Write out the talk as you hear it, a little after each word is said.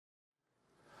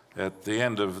At the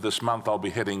end of this month, I'll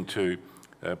be heading to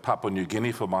Papua New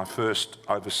Guinea for my first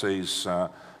overseas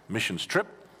missions trip.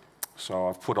 So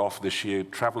I've put off this year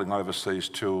travelling overseas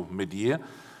till mid-year,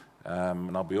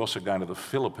 and I'll be also going to the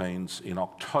Philippines in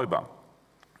October,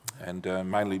 and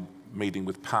mainly meeting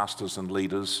with pastors and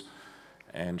leaders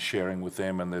and sharing with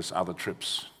them, and there's other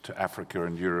trips to Africa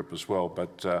and Europe as well.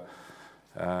 But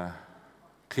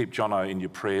keep Jono in your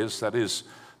prayers. That is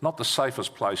not the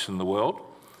safest place in the world,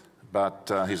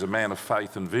 but he's a man of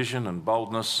faith and vision and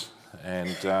boldness,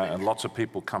 and lots of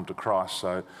people come to Christ.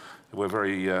 So we're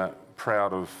very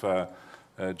proud of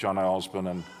Jono Osborne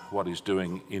and what he's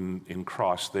doing in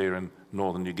Christ there in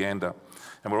northern Uganda.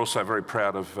 And we're also very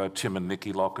proud of Tim and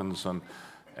Nikki Lockins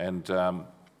and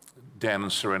Dan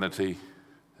and Serenity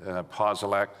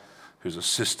Vasilakis, who's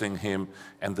assisting him,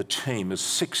 and the team is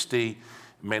 60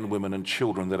 men, women and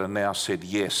children that are now said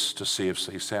yes to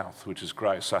CFC South, which is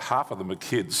great. So half of them are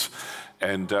kids,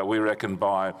 and we reckon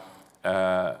by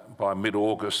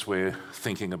mid-August we're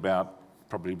thinking about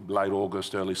probably late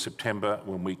August, early September,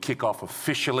 when we kick off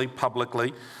officially,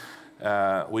 publicly,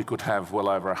 we could have well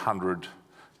over 100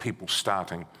 people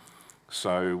starting.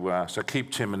 So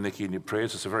keep Tim and Nikki in your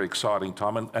prayers. It's a very exciting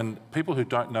time. And people who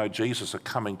don't know Jesus are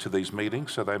coming to these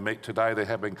meetings. So they meet today.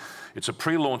 It's a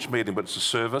pre-launch meeting, but it's a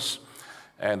service.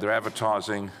 And they're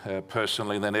advertising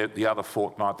personally. And then the other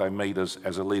fortnight they meet as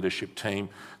a leadership team.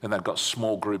 And they've got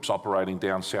small groups operating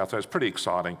down south. So it's pretty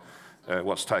exciting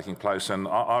what's taking place. And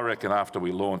I reckon after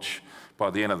we launch,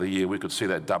 by the end of the year, we could see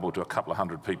that double to a couple of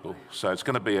hundred people. So it's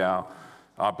going to be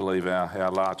I believe, our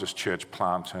largest church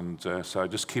plant, and so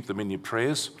just keep them in your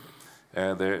prayers.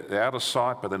 They're out of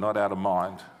sight, but they're not out of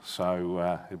mind,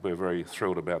 so we're very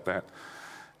thrilled about that.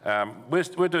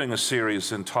 We're doing a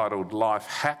series entitled Life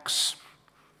Hacks,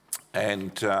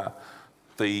 and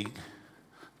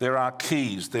there are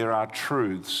keys, there are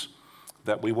truths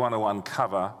that we want to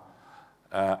uncover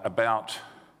about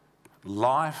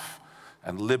life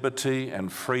and liberty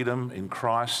and freedom in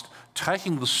Christ,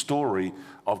 taking the story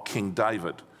of King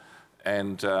David.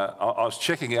 And I was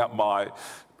checking out my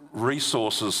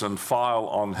resources and file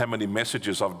on how many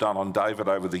messages I've done on David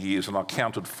over the years, and I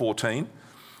counted 14.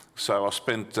 So I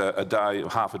spent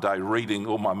half a day reading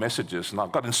all my messages, and I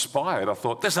got inspired. I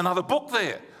thought, there's another book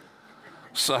there.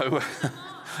 So,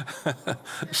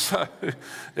 so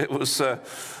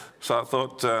I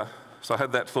thought, so I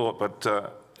had that thought,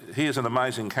 but he is an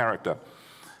amazing character.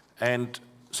 And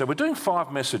so we're doing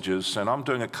 5 messages, and I'm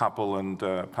doing a couple, and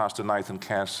Pastor Nathan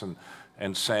Cass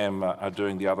and Sam are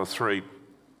doing the other 3.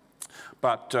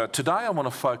 But today I want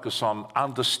to focus on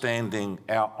understanding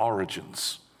our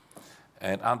origins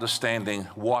and understanding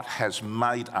what has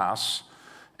made us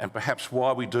and perhaps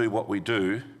why we do what we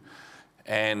do,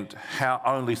 and how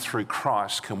only through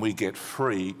Christ can we get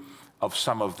free of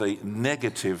some of the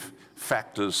negative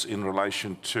factors in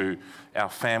relation to our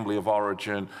family of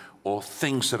origin or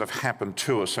things that have happened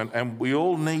to us. And we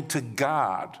all need to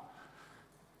guard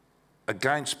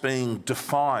against being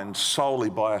defined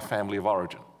solely by our family of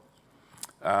origin,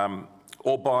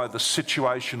 or by the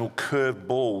situational curved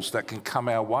balls that can come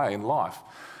our way in life.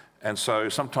 And so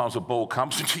sometimes a ball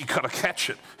comes and you've got to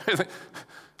catch it.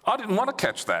 I didn't want to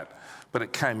catch that, but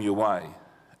it came your way,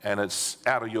 and it's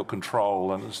out of your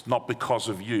control, and it's not because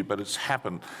of you, but it's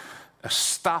happened.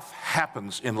 Stuff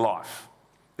happens in life.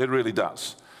 It really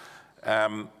does.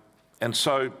 And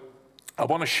so I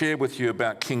want to share with you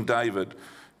about King David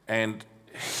and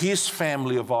his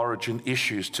family of origin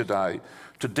issues today,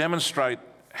 to demonstrate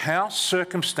how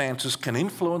circumstances can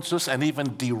influence us and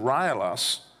even derail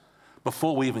us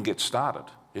before we even get started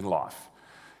in life.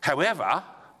 However,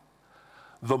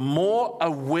 the more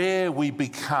aware we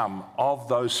become of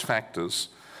those factors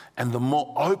and the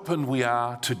more open we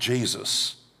are to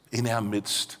Jesus in our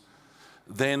midst,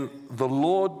 then the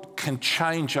Lord can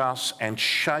change us and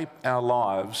shape our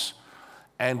lives,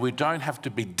 and we don't have to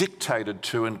be dictated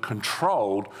to and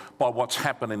controlled by what's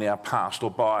happened in our past,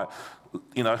 or by,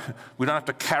 we don't have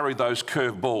to carry those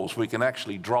curved balls. We can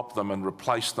actually drop them and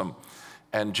replace them.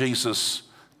 And Jesus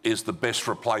is the best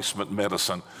replacement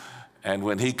medicine. And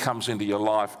when he comes into your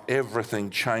life, everything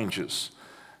changes.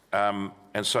 And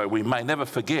so we may never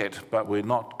forget, but we're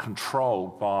not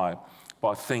controlled by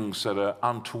things that are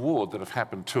untoward that have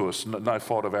happened to us, no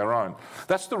fault of our own.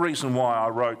 That's the reason why I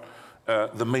wrote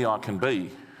The Me I Can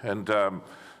Be. And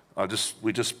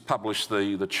we just published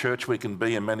the Church We Can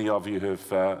Be, and many of you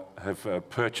have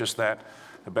purchased that,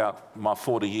 about my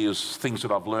 40 years, things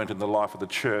that I've learned in the life of the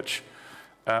church.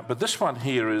 But this one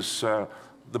here is,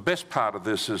 the best part of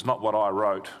this is not what I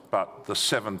wrote, but the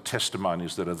 7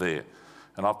 testimonies that are there.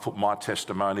 And I've put my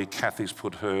testimony, Kathy's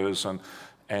put hers,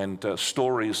 and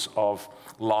stories of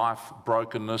life,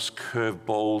 brokenness,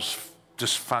 curveballs,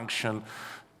 dysfunction,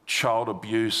 child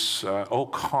abuse, all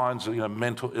kinds of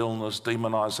mental illness,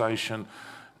 demonization,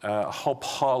 a whole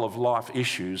pile of life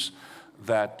issues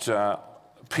that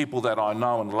people that I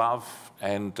know and love,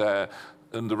 and the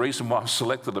reason why I've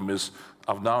selected them is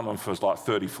I've known them for like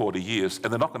 30, 40 years,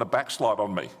 and they're not going to backslide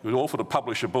on me. We offer to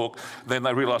publish a book, then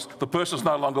they realise the person's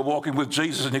no longer walking with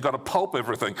Jesus and you've got to pulp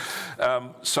everything.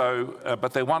 But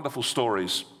they're wonderful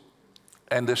stories,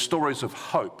 and they're stories of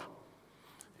hope.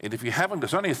 And if you haven't,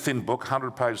 there's only a thin book,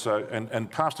 100 pages though,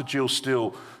 and Pastor Jill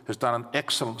Steele has done an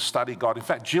excellent study guide. In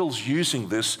fact, Jill's using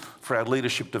this for our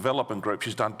leadership development group.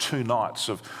 She's done 2 nights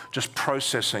of just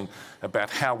processing about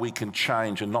how we can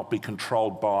change and not be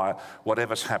controlled by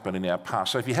whatever's happened in our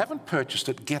past. So if you haven't purchased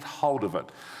it, get hold of it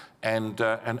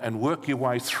and work your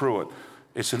way through it.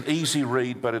 It's an easy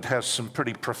read, but it has some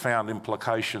pretty profound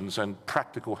implications and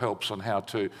practical helps on how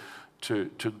to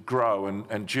grow,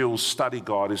 and Jill's study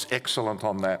guide is excellent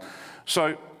on that.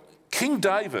 So King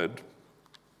David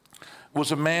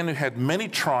was a man who had many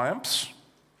triumphs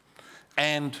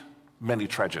and many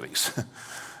tragedies.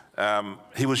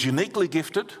 He was uniquely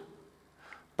gifted,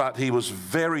 but he was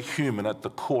very human at the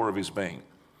core of his being.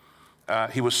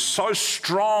 He was so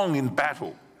strong in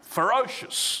battle,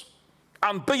 ferocious,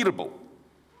 unbeatable,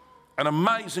 an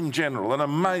amazing general, an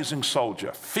amazing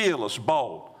soldier, fearless,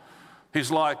 bold. He's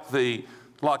like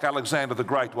Alexander the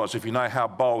Great was, if you know how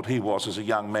bold he was as a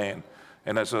young man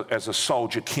and as a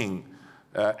soldier king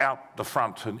out the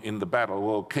front in the battle.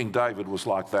 Well, King David was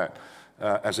like that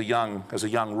as a young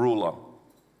ruler,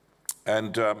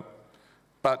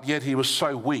 but yet he was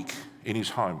so weak in his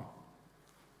home.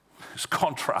 His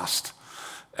contrast,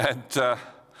 and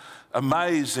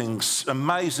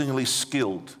amazingly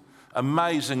skilled,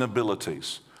 amazing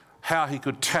abilities. How he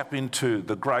could tap into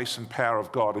the grace and power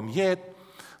of God, and yet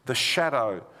the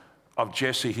shadow of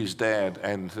Jesse, his dad,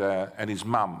 and his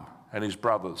mum and his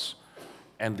brothers,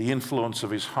 and the influence of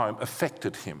his home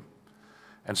affected him.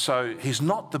 And so he's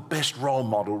not the best role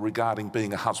model regarding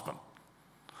being a husband.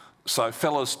 So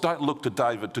fellas, don't look to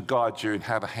David to guide you in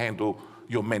how to handle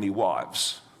your many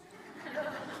wives.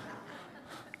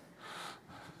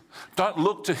 Don't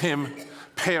look to him,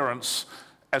 parents,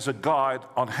 as a guide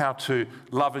on how to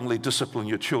lovingly discipline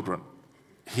your children.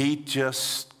 He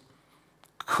just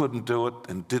couldn't do it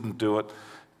and didn't do it.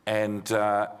 And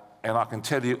I can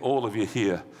tell you, all of you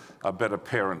here are better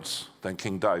parents than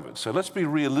King David. So let's be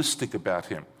realistic about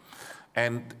him.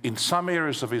 And in some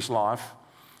areas of his life,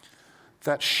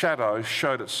 that shadow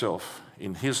showed itself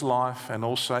in his life and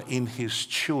also in his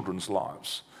children's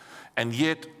lives. And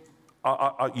yet,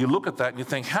 you look at that and you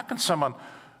think, how can someone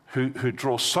who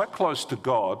draws so close to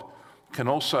God can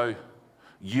also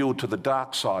yield to the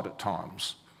dark side at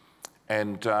times?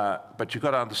 But you've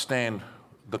got to understand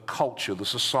the culture, the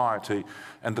society,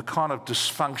 and the kind of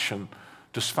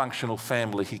dysfunctional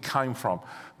family he came from.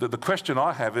 The question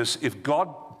I have is, if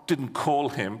God didn't call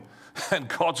him and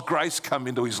God's grace come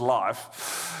into his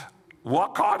life,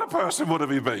 what kind of person would have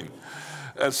he been?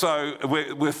 And so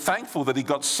we're thankful that he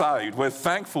got saved. We're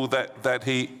thankful that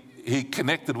he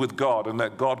connected with God and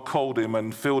that God called him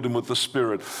and filled him with the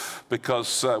Spirit,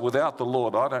 because without the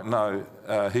Lord, I don't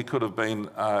know, he could have been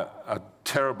a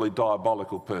terribly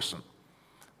diabolical person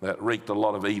that wreaked a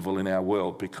lot of evil in our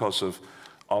world because of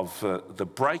the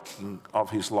breaking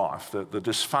of his life, the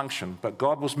dysfunction. But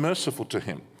God was merciful to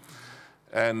him.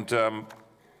 And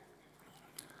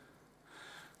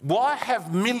why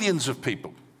have millions of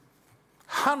people,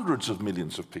 hundreds of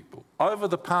millions of people, over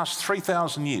the past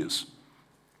 3,000 years,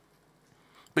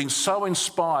 been so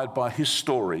inspired by his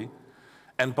story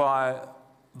and by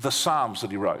the Psalms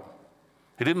that he wrote?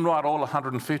 He didn't write all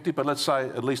 150, but let's say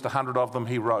at least 100 of them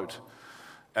he wrote.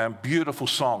 Beautiful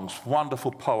songs,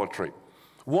 wonderful poetry.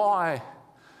 Why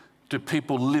do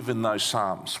people live in those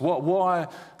Psalms? Why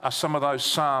are some of those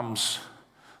Psalms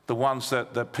the ones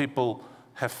that people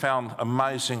have found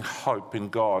amazing hope in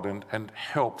God and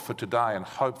help for today and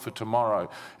hope for tomorrow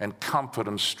and comfort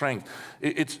and strength?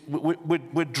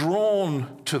 We're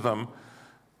drawn to them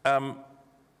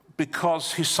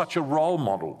because he's such a role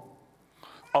model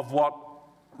of what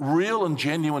real and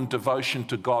genuine devotion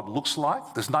to God looks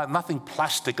like. There's nothing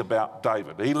plastic about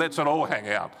David. He lets it all hang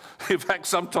out. In fact,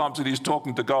 sometimes when he's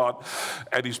talking to God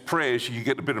at his prayers, you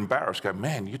get a bit embarrassed. Go,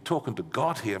 man, you're talking to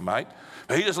God here, mate.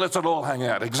 But he just lets it all hang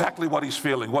out, exactly what he's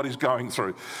feeling, what he's going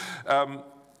through.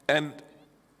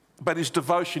 But his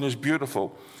devotion is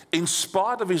beautiful, in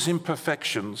spite of his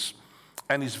imperfections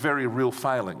and his very real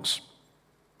failings.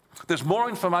 There's more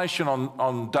information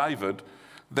on David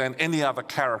than any other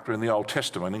character in the Old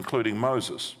Testament, including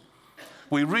Moses.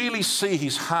 we really see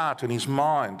his heart and his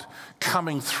mind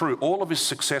coming through all of his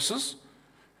successes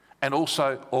and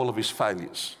also all of his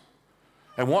failures.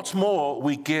 And what's more,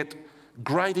 we get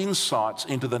great insights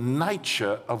into the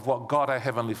nature of what God, our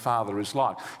Heavenly Father, is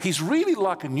like. He's really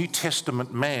like a New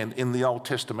Testament man in the Old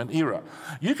Testament era.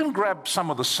 You can grab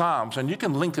some of the Psalms and you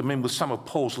can link them in with some of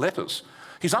Paul's letters.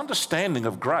 His understanding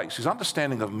of grace, his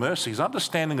understanding of mercy, his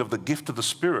understanding of the gift of the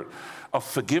Spirit, of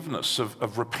forgiveness,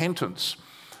 of repentance,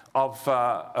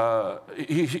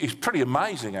 he's pretty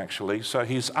amazing, actually. So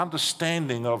his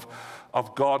understanding of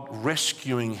God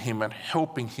rescuing him and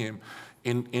helping him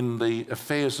in the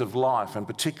affairs of life, and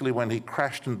particularly when he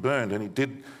crashed and burned,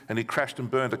 and he crashed and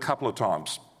burned a couple of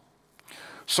times.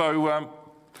 So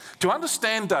to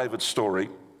understand David's story,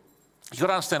 you've got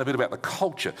to understand a bit about the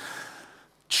culture.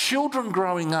 Children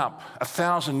growing up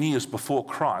 1,000 years before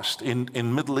Christ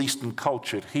in Middle Eastern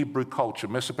culture, Hebrew culture,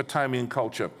 Mesopotamian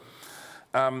culture,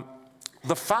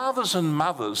 the fathers and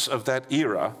mothers of that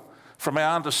era, from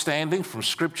our understanding, from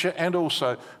Scripture and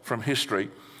also from history,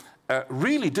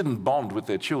 really didn't bond with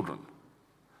their children.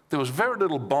 There was very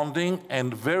little bonding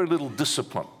and very little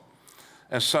discipline.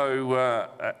 And so,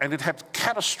 and it had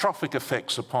catastrophic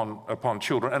effects upon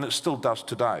children, and it still does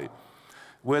today,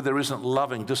 where there isn't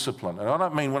loving discipline. And I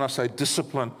don't mean, when I say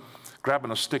discipline,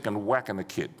 grabbing a stick and whacking a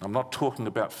kid. I'm not talking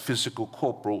about physical,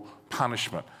 corporal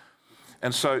punishment.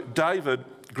 And so David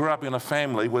grew up in a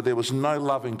family where there was no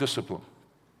loving discipline,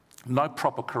 no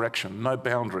proper correction, no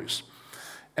boundaries.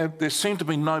 And there seemed to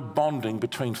be no bonding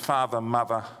between father,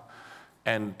 mother,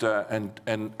 and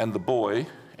the boy,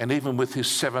 and even with his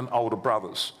 7 older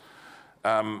brothers.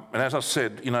 And as I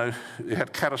said, you know, it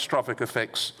had catastrophic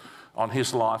effects on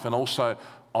his life and also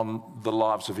on the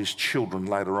lives of his children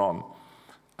later on.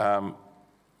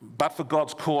 But for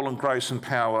God's call and grace and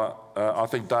power, I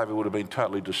think David would have been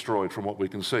totally destroyed from what we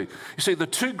can see. You see, the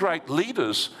 2 great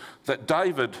leaders that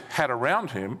David had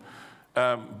around him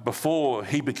before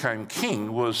he became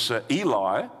king was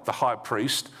Eli, the high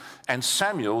priest, and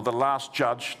Samuel, the last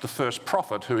judge, the first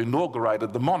prophet, who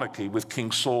inaugurated the monarchy with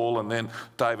King Saul, and then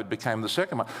David became the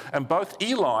second one. And both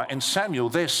Eli and Samuel,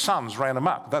 their sons, ran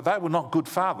amok. They were not good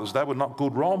fathers. They were not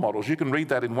good role models. You can read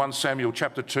that in 1 Samuel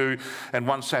chapter 2 and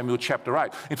 1 Samuel chapter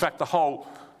 8. In fact, the whole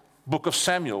book of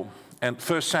Samuel and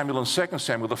 1 Samuel and 2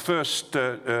 Samuel, the first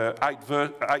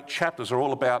 8 chapters are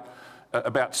all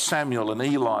about Samuel and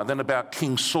Eli, and then about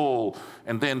King Saul,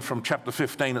 and then from chapter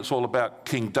 15 it's all about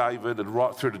King David, and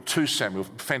right through to 2 Samuel.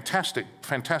 Fantastic,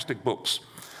 fantastic books.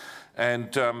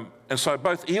 And so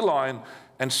both Eli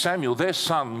and Samuel, their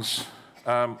sons,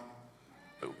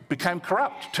 became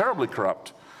corrupt, terribly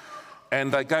corrupt,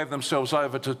 and they gave themselves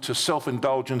over to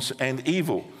self-indulgence and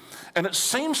evil. And it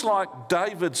seems like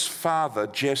David's father,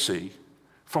 Jesse,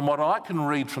 from what I can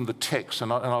read from the text,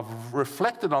 and I've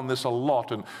reflected on this a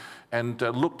lot, and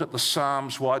looked at the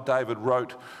Psalms, why David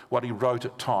wrote what he wrote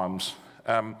at times.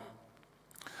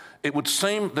 It would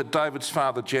seem that David's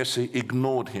father, Jesse,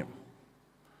 ignored him.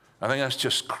 I think that's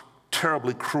just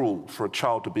terribly cruel for a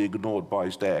child to be ignored by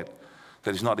his dad,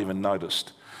 that he's not even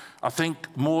noticed. I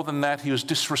think more than that, he was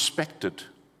disrespected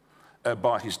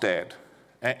by his dad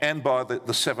and by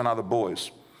the 7 other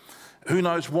boys. Who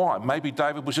knows why? Maybe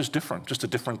David was just different, just a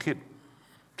different kid.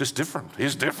 Just different.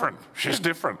 He's different. She's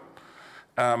different.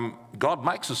 God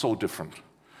makes us all different.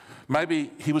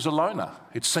 Maybe he was a loner.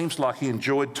 It seems like he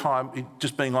enjoyed time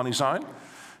just being on his own,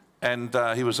 and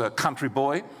he was a country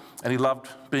boy, and he loved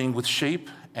being with sheep,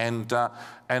 and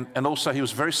also he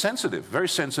was very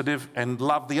sensitive and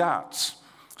loved the arts.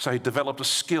 So he developed a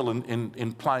skill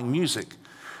in playing music.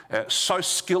 So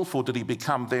skillful did he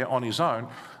become there on his own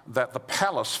that the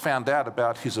palace found out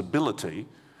about his ability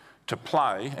to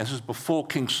play, and this is before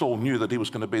King Saul knew that he was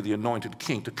going to be the anointed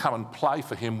king, to come and play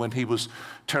for him when he was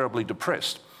terribly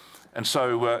depressed. And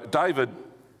so David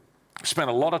spent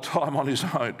a lot of time on his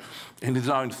own, in his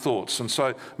own thoughts. And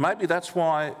so maybe that's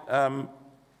why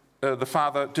the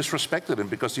father disrespected him,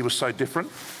 because he was so different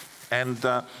and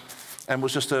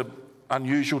was just an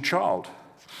unusual child,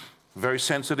 very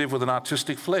sensitive with an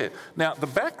artistic flair. Now, the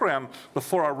background,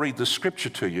 before I read the scripture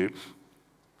to you,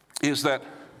 is that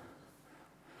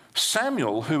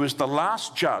Samuel, who is the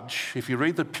last judge, if you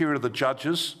read the period of the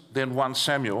judges, then 1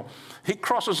 Samuel, he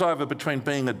crosses over between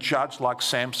being a judge like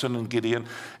Samson and Gideon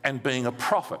and being a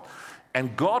prophet.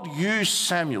 And God used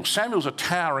Samuel. Samuel's a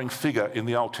towering figure in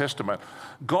the Old Testament.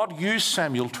 God used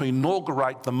Samuel to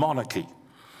inaugurate the monarchy.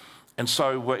 And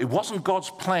so it wasn't God's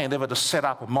plan ever to set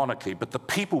up a monarchy, but the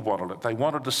people wanted it. They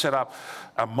wanted to set up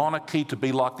a monarchy to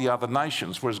be like the other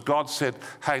nations, whereas God said,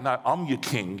 hey, no, I'm your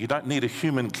king. You don't need a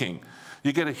human king.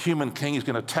 You get a human king, he's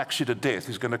going to tax you to death.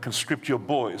 He's going to conscript your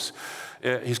boys.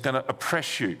 He's going to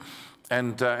oppress you.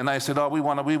 And they said, oh, we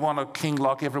want a king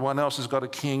like everyone else has got a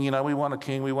king. You know, we want a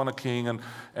king, we want a king. And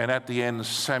at the end,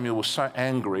 Samuel was so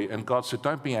angry, and God said,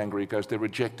 don't be angry. He goes, they're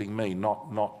rejecting me,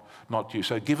 not you.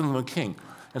 So give them a king.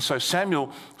 And so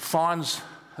Samuel finds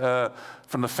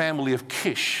from the family of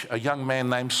Kish a young man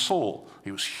named Saul.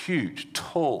 He was huge,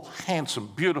 tall, handsome,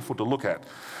 beautiful to look at.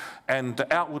 And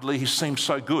outwardly, he seemed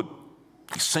so good.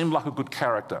 He seemed like a good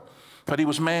character. But he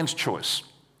was man's choice.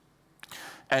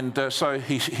 And so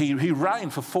he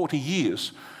reigned for 40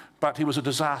 years, but he was a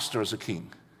disaster as a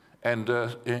king. And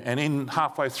in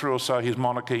halfway through or so his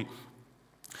monarchy,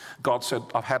 God said,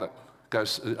 I've had it.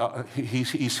 Goes,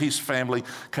 his family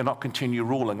cannot continue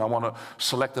ruling. I want to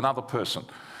select another person.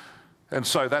 And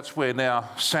so that's where now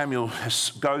Samuel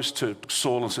goes to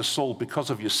Saul and says, Saul, because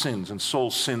of your sins, and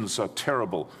Saul's sins are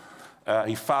terrible,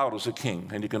 he failed as a king.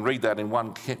 And you can read that in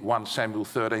 1 Samuel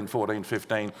 13, 14,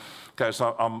 15. Goes,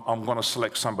 I'm going to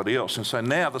select somebody else. And so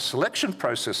now the selection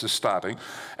process is starting,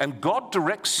 and God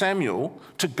directs Samuel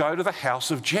to go to the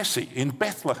house of Jesse in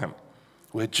Bethlehem,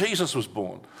 where Jesus was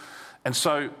born. And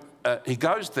so he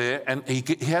goes there, and he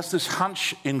has this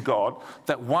hunch in God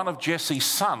that one of Jesse's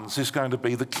sons is going to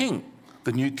be the king,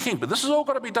 the new king. But this has all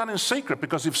got to be done in secret,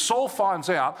 because if Saul finds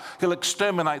out, he'll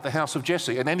exterminate the house of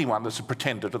Jesse and anyone that's a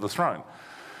pretender to the throne.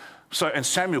 So, and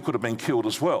Samuel could have been killed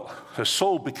as well. So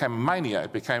Saul became a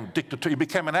maniac, became dictator, he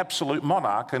became an absolute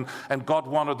monarch, and God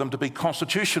wanted them to be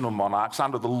constitutional monarchs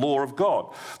under the law of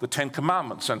God, the 10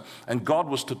 Commandments, and God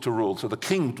was to rule. So the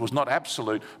king was not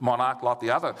absolute monarch like the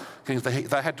other kings.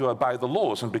 They had to obey the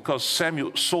laws, and because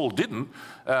Saul didn't,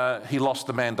 he lost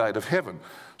the mandate of heaven.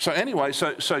 So anyway,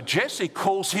 so Jesse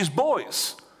calls his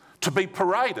boys to be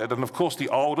paraded, and of course the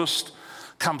oldest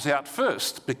comes out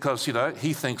first, because, you know,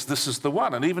 he thinks this is the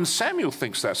one, and even Samuel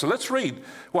thinks that. So let's read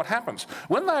what happens.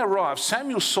 When they arrived,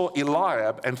 Samuel saw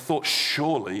Eliab and thought,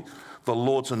 surely the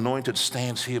Lord's anointed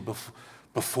stands here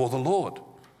before the Lord.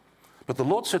 But the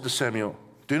Lord said to Samuel,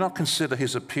 do not consider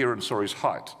his appearance or his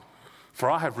height,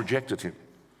 for I have rejected him.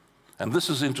 And this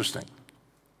is interesting.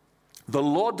 The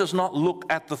Lord does not look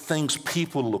at the things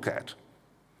people look at.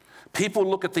 People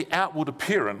look at the outward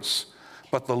appearance,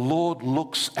 but the Lord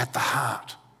looks at the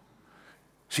heart.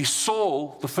 See,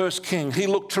 Saul, the first king, he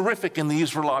looked terrific in the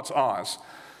Israelites' eyes,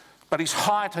 but his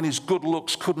height and his good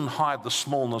looks couldn't hide the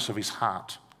smallness of his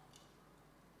heart.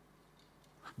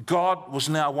 God was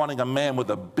now wanting a man with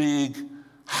a big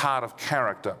heart of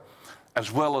character,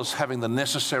 as well as having the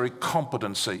necessary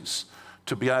competencies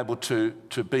to be able to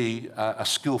be a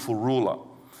skillful ruler.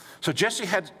 So Jesse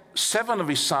had 7 of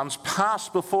his sons pass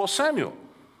before Samuel.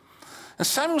 And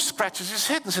Samuel scratches his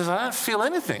head and says, I don't feel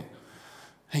anything.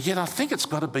 And yet I think it's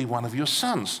got to be one of your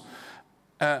sons.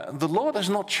 The Lord has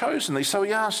not chosen these. So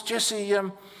he asked Jesse,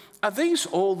 are these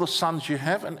all the sons you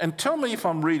have? And tell me if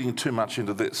I'm reading too much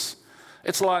into this.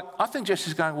 It's like, I think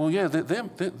Jesse's going, well, yeah, they're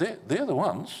the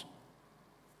ones.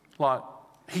 Like,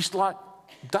 he's like,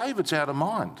 David's out of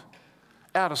mind,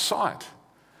 out of sight.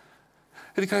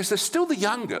 And he goes, they're still the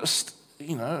youngest.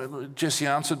 You know, Jesse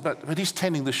answered, but he's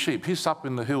tending the sheep. He's up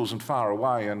in the hills and far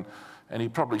away, and he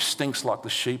probably stinks like the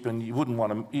sheep, and you wouldn't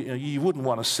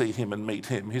want to see him and meet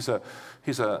him. He's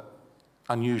a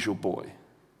unusual boy.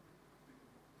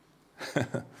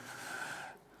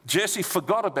 Jesse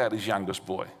forgot about his youngest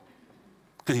boy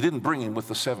because he didn't bring him with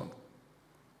the 7.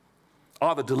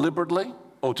 Either deliberately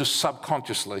or just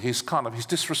subconsciously. He's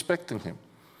disrespecting him.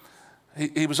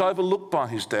 He was overlooked by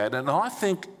his dad, and I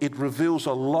think it reveals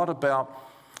a lot about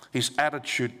his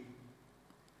attitude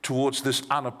towards this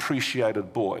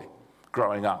unappreciated boy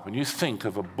growing up. And you think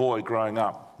of a boy growing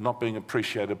up not being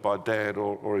appreciated by dad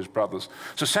or his brothers.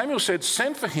 So Samuel said,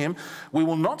 send for him. We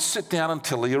will not sit down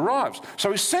until he arrives.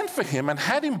 So he sent for him and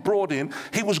had him brought in.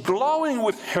 He was glowing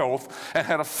with health and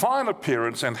had a fine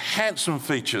appearance and handsome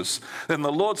features. Then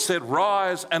the Lord said,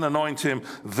 rise and anoint him.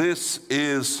 This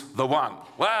is the one.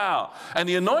 Wow. And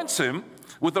he anoints him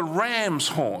with a ram's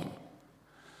horn.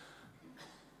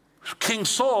 King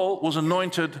Saul was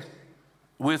anointed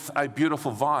with a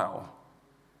beautiful vial,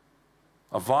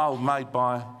 a vial made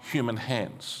by human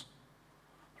hands.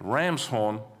 The ram's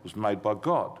horn was made by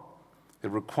God.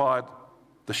 It required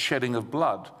the shedding of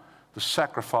blood, the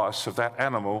sacrifice of that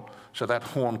animal so that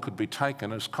horn could be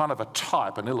taken. It's kind of a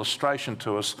type, an illustration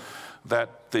to us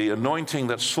that the anointing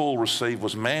that Saul received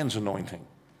was man's anointing,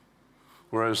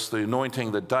 whereas the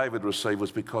anointing that David received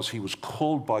was because he was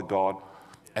called by God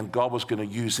and God was going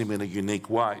to use him in a unique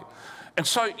way. And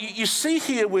so you see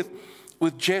here with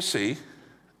Jesse,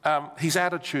 his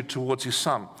attitude towards his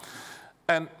son.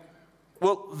 And,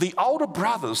 well, the older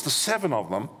brothers, the 7 of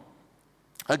them,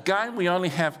 again, we only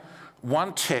have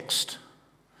one text,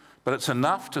 but it's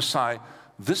enough to say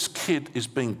this kid is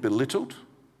being belittled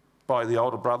by the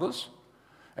older brothers,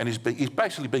 and he's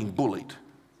basically being bullied,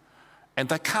 and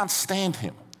they can't stand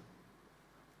him.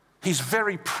 His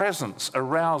very presence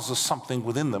arouses something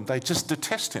within them. They just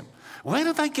detest him. Where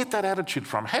did they get that attitude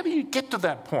from? How do you get to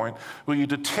that point where you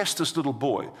detest this little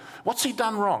boy? What's he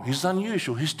done wrong? He's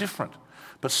unusual, he's different.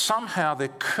 But somehow they're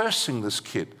cursing this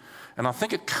kid. And I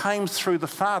think it came through the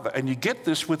father. And you get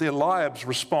this with Eliab's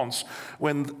response.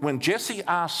 When Jesse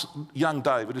asks young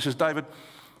David, he says, David,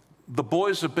 the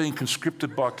boys are being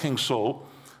conscripted by King Saul.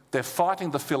 They're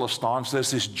fighting the Philistines.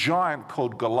 There's this giant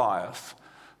called Goliath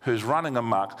who's running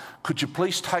amok. Could you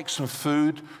please take some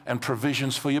food and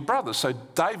provisions for your brothers? So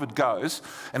David goes,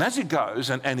 and as he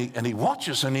goes and he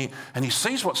watches and he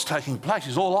sees what's taking place,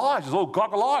 he's all eyes, he's all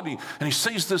goggle-eyed, and he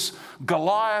sees this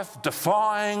Goliath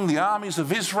defying the armies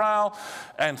of Israel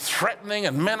and threatening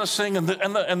and menacing, and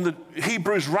the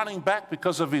Hebrews running back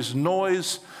because of his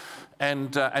noise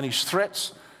and his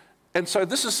threats. And so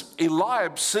this is,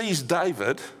 Eliab sees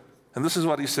David, and this is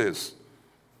what he says.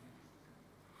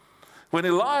 When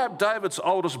Eliab, David's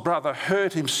oldest brother,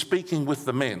 heard him speaking with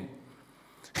the men,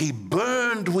 he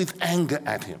burned with anger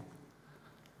at him.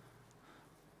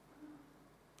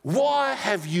 Why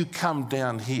have you come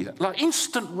down here? Like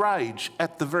instant rage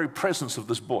at the very presence of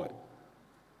this boy.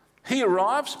 He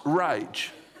arrives,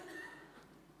 rage.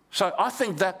 So I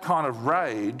think that kind of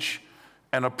rage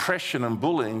and oppression and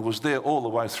bullying was there all the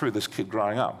way through this kid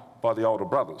growing up by the older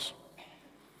brothers.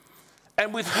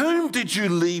 And with whom did you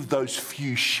leave those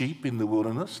few sheep in the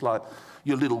wilderness, like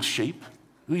your little sheep?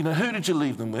 You know, who did you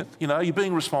leave them with? You know, you're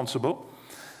being responsible.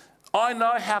 I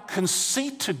know how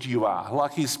conceited you are.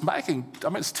 Like he's making, I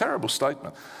mean, it's a terrible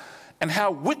statement. And how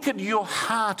wicked your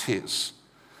heart is.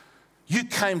 You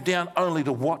came down only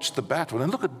to watch the battle.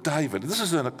 And look at David. This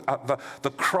is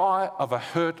the cry of a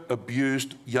hurt,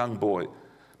 abused young boy.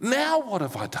 Now what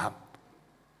have I done?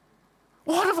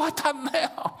 What have I done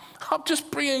now? I'm just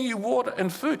bringing you water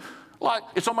and food. Like,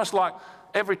 it's almost like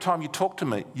every time you talk to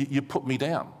me, you put me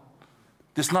down.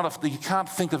 You can't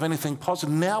think of anything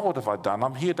positive. Now what have I done?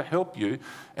 I'm here to help you,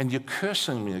 and you're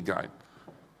cursing me again.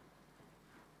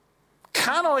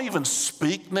 Can't I even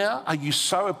speak now? Are you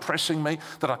so oppressing me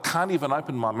that I can't even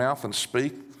open my mouth and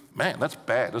speak? Man, that's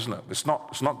bad, isn't it? It's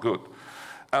not good.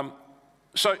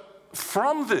 So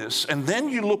from this, and then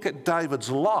you look at David's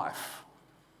life.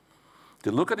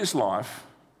 You look at his life,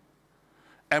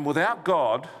 and without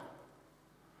God,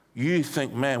 you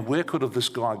think, man, where could have this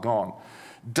guy gone?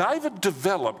 David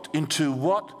developed into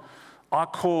what I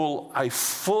call a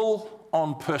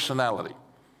full-on personality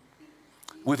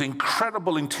with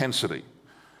incredible intensity,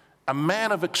 a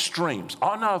man of extremes.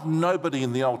 I know of nobody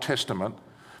in the Old Testament.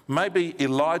 Maybe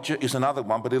Elijah is another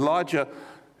one, but Elijah,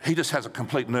 he just has a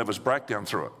complete nervous breakdown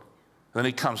through it. Then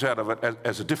he comes out of it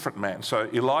as a different man. So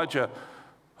Elijah,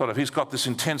 he's got this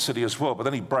intensity as well, but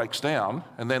then he breaks down,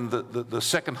 and then the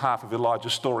second half of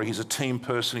Elijah's story, he's a team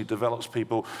person, he develops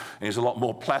people, and he's a lot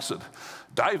more placid.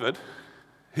 David,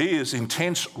 he is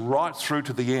intense right through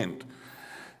to the end,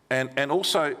 and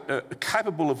also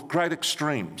capable of great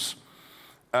extremes.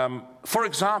 For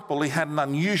example, he had an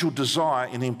unusual desire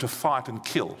in him to fight and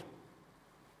kill.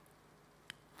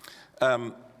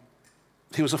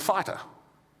 He was a fighter,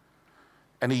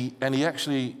 and he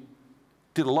actually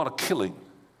did a lot of killing.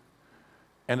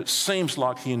 And it seems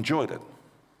like he enjoyed it.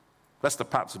 That's the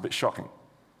part that's a bit shocking.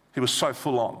 He was so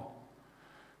full on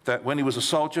that when he was a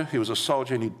soldier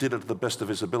and he did it to the best of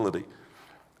his ability.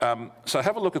 So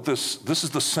have a look at this. This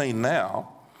is the scene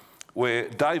now where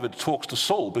David talks to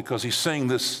Saul because he's seeing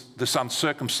this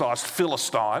uncircumcised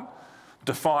Philistine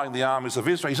defying the armies of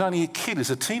Israel. He's only a kid, he's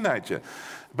a teenager.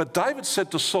 But David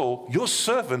said to Saul, your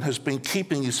servant has been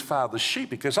keeping his father's sheep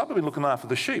because I've been looking after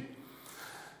the sheep.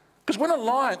 Because when a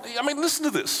lion, I mean, listen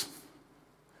to this.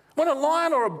 When a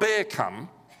lion or a bear come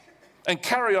and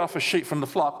carry off a sheep from the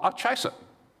flock, I chase it.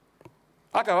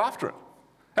 I go after it,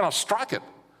 and I strike it,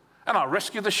 and I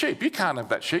rescue the sheep. You can't have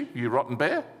that sheep, you rotten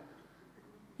bear.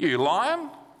 You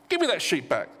lion, give me that sheep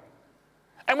back.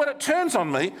 And when it turns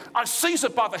on me, I seize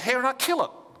it by the hair and I kill it.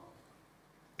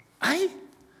 Hey,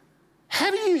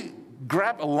 how do you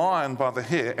grab a lion by the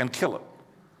hair and kill it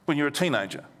when you're a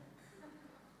teenager?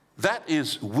 That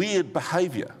is weird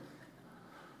behavior.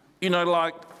 You know,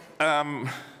 like, and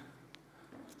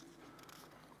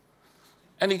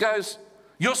he goes,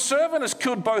 your servant has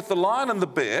killed both the lion and the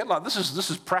bear. Like, this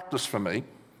is practice for me.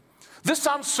 This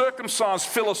uncircumcised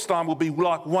Philistine will be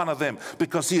like one of them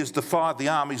because he has defied the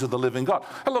armies of the living God.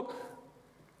 And look,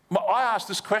 I asked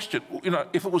this question,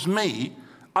 if it was me,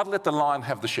 I'd let the lion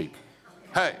have the sheep.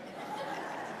 Hey,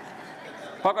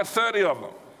 I've got 30 of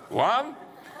them. One,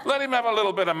 let him have a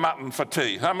little bit of mutton for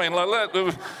tea. I mean,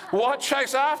 why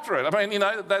chase after it? I mean,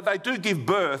 they do give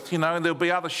birth, and there'll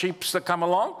be other sheep that come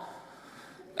along.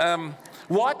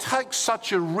 Why take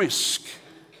such a risk?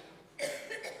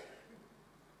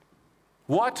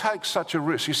 Why take such a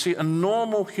risk? You see, a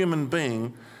normal human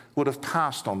being would have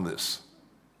passed on this,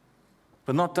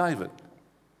 but not David.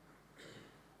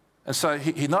 And so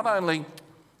he not only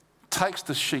takes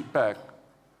the sheep back,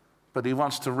 but he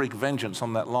wants to wreak vengeance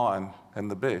on that lion and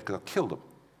the bear because I killed him.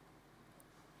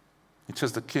 He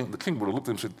says the king would have looked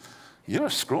at him and said, "You're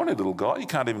a scrawny little guy, you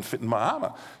can't even fit in my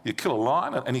armour. You kill a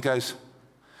lion," and he goes,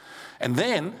 and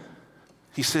then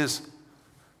he says,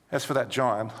 "As for that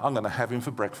giant, I'm going to have him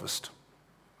for breakfast."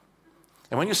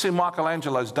 And when you see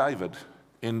Michelangelo's David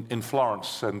in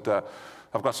Florence, and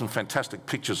I've got some fantastic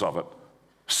pictures of it,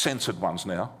 censored ones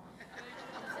now,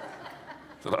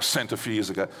 that I sent a few years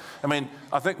ago. I mean,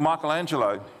 I think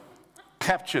Michelangelo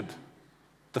captured,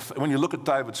 when you look at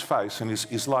David's face, and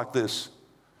he's like this,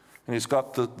 and he's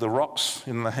got the rocks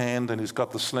in the hand, and he's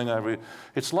got the sling over it.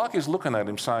 It's like he's looking at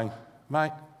him saying,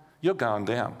 "Mate, you're going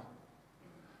down."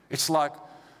 It's like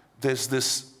there's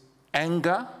this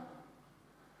anger.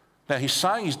 Now, he's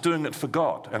saying he's doing it for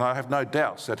God, and I have no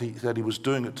doubts that he was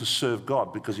doing it to serve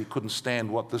God because he couldn't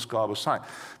stand what this guy was saying.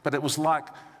 But it was like,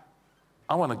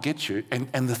 I want to get you.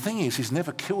 And the thing is, he's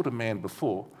never killed a man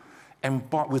before,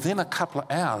 and within a couple of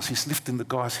hours, he's lifting the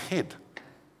guy's head.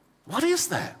 What is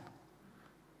that?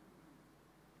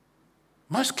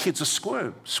 Most kids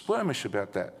are squirmish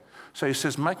about that. So he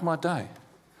says, "Make my day."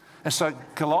 And so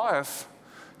Goliath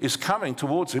is coming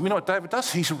towards him. You know what David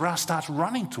does? He starts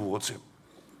running towards him.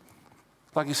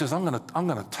 Like he says, I'm going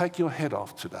to take your head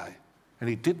off today. And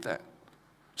he did that.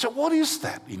 So what is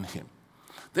that in him?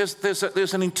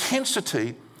 There's an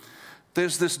intensity,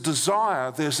 there's this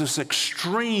desire, there's this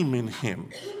extreme in him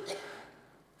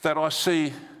that I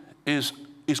see is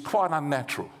quite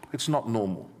unnatural. It's not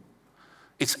normal.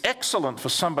 It's excellent for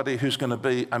somebody who's going to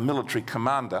be a military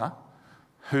commander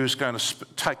who's going to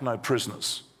take no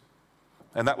prisoners.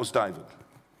 And that was David.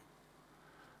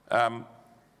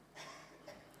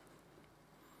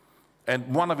 And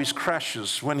one of his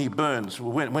crashes, when he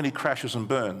crashes and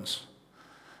burns,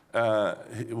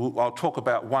 I'll talk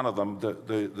about one of them.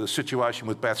 The situation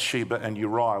with Bathsheba and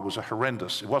Uriah was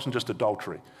horrendous. It wasn't just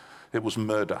adultery, it was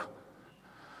murder.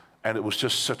 And it was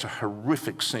just such a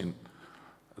horrific sin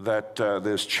that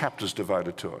there's chapters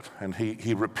devoted to it. And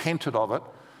he repented of it,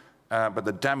 but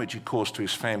the damage he caused to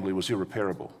his family was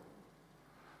irreparable.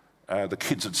 The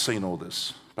kids had seen all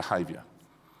this behaviour,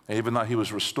 even though he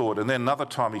was restored. And then another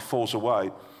time he falls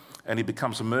away and he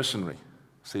becomes a mercenary.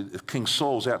 See, King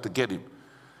Saul's out to get him.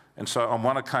 And so on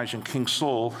one occasion, King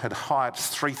Saul had hired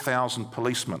 3,000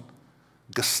 policemen,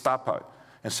 Gestapo,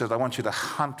 and said, "I want you to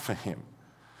hunt for him."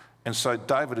 And so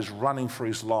David is running for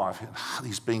his life.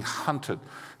 He's being hunted.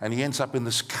 And he ends up in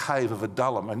this cave of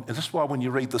Adullam. And that's why when you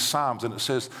read the Psalms and it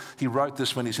says he wrote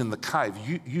this when he's in the cave,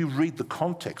 you read the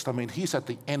context. I mean, he's at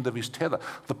the end of his tether.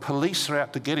 The police are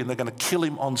out to get him. They're going to kill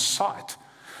him on sight.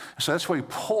 So that's where he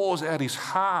pours out his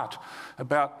heart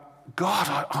about, "God,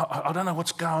 I don't know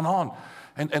what's going on."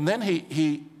 And then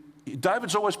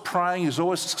David's always praying, he's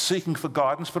always seeking for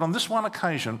guidance, but on this one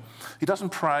occasion, he doesn't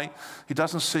pray, he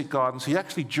doesn't seek guidance, he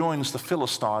actually joins the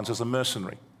Philistines as a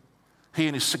mercenary, he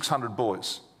and his 600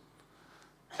 boys.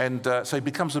 And so he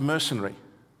becomes a mercenary.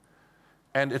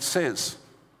 And it says,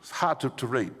 it's hard to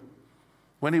read,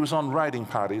 when he was on raiding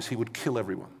parties, he would kill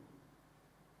everyone,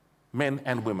 men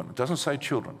and women. It doesn't say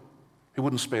children. He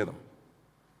wouldn't spare them.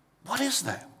 What is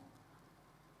that?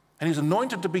 And he's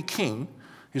anointed to be king.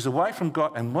 He's away from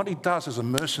God, and what he does as a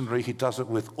mercenary, he does it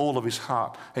with all of his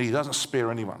heart, and he doesn't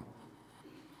spare anyone.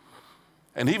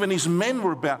 And even his men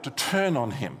were about to turn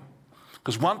on him,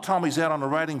 because one time he's out on a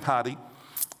raiding party,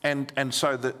 and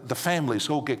so the families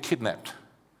all get kidnapped.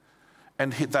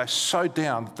 And they're so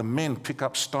down that the men pick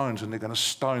up stones and they're going to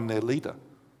stone their leader,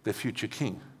 their future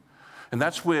king. And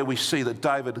that's where we see that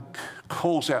David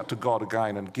calls out to God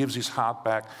again and gives his heart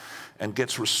back and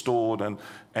gets restored. And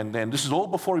then this is all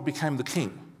before he became the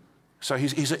king. So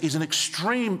he's an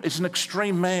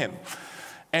extreme man.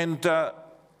 And I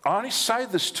only say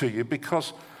this to you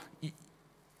because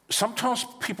sometimes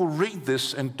people read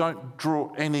this and don't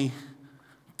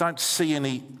see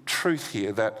any truth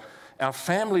here, that our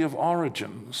family of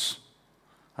origins,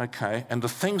 okay, and the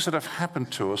things that have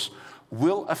happened to us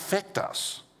will affect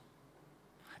us.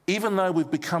 Even though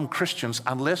we've become Christians,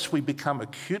 unless we become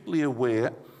acutely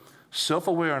aware,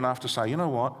 self-aware enough to say, you know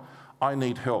what, I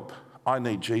need help. I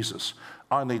need Jesus.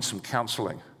 I need some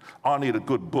counselling. I need a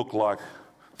good book like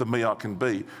The Me I Can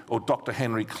Be or Dr.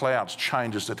 Henry Cloud's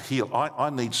Changes That Heal. I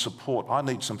need support. I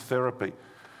need some therapy.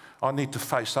 I need to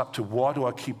face up to why do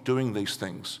I keep doing these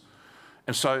things?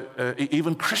 And so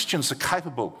even Christians are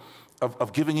capable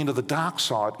of giving into the dark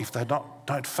side if they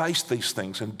don't face these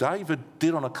things. And David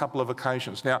did on a couple of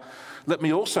occasions. Now, let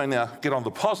me also now get on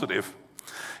the positive,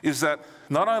 is that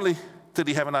not only did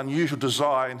he have an unusual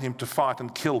desire in him to fight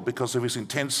and kill because of his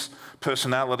intense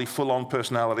personality, full-on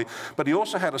personality, but he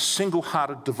also had a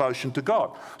single-hearted devotion to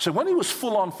God. So when he was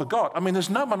full-on for God, I mean, there's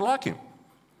no one like him.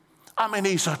 I mean,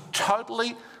 he's a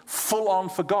totally full-on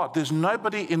for God. There's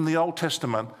nobody in the Old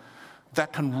Testament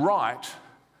that can write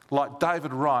like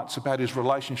David writes about his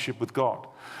relationship with God.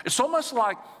 It's almost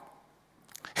like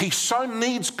he so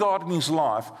needs God in his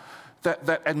life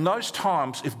that in those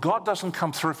times, if God doesn't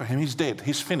come through for him, he's dead,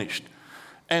 he's finished.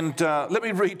 And let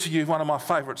me read to you one of my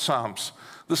favourite Psalms.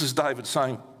 This is David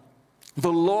saying,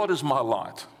 "The Lord is my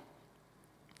light."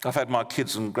 I've had my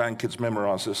kids and grandkids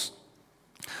memorise this.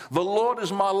 "The Lord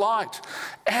is my light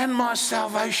and my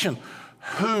salvation.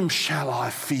 Whom shall I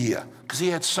fear?" Because he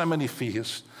had so many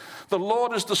fears. "The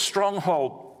Lord is the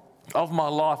stronghold of my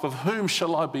life. Of whom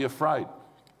shall I be afraid?"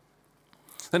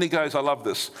 Then he goes, I love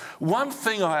this. "One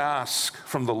thing I ask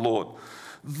from the Lord,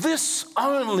 this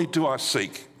only do I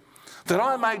seek, that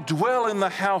I may dwell in the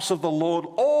house of the Lord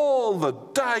all the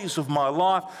days of my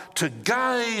life, to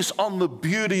gaze on the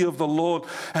beauty of the Lord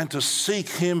and to seek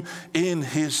him in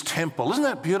his temple." Isn't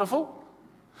that beautiful?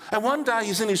 And one day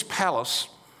he's in his palace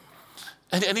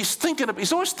and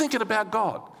he's always thinking about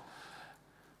God.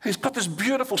 He's got this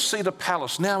beautiful cedar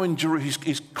palace now in Jerusalem.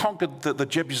 He's conquered the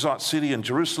Jebusite city, and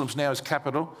Jerusalem's now his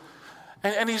capital.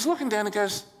 And he's looking down and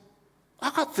goes,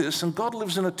 I got this, and God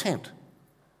lives in a tent.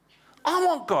 I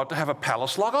want God to have a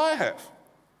palace like I have.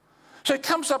 So he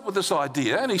comes up with this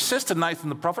idea, and he says to Nathan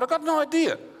the prophet, "I've got an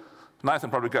idea."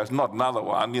 Nathan probably goes, "Not another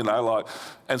one,"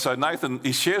 And so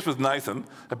he shares with Nathan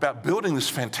about building this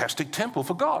fantastic temple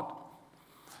for God.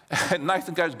 And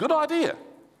Nathan goes, "Good idea."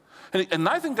 And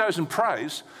Nathan goes and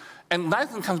prays, and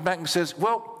Nathan comes back and says,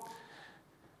 "Well,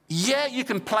 yeah, you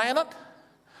can plan it,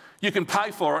 you can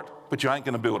pay for it, but you ain't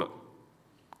going to build it."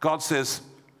 God says,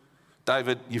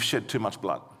 "David, you've shed too much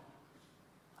blood.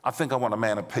 I think I want a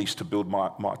man of peace to build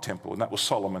my temple." And that was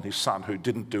Solomon, his son, who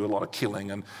didn't do a lot of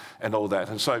killing and all that.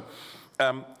 And so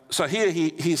here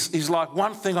he's like,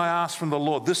 "One thing I ask from the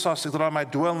Lord, this I seek, that I may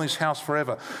dwell in his house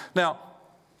forever." Now,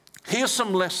 here's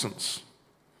some lessons.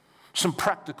 Some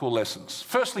practical lessons.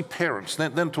 Firstly, parents,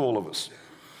 then to all of us.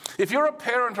 If you're a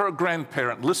parent or a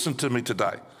grandparent, listen to me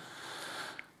today.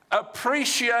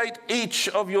 Appreciate each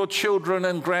of your children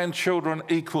and grandchildren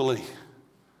equally.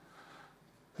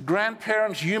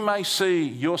 Grandparents, you may see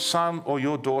your son or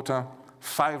your daughter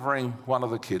favouring one of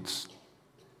the kids.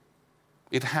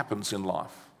 It happens in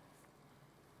life.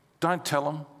 Don't tell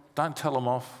them. Don't tell them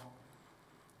off.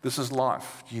 This is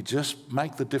life. You just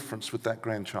make the difference with that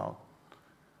grandchild.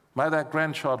 May that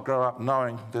grandchild grow up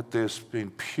knowing that there's been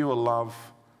pure love,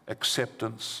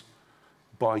 acceptance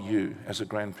by you as a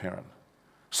grandparent.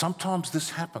 Sometimes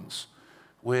this happens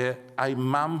where a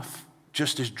mum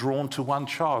just is drawn to one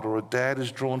child, or a dad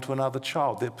is drawn to another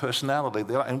child, their personality,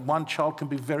 and one child can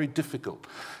be very difficult.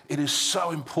 It is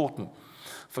so important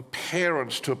for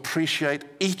parents to appreciate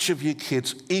each of your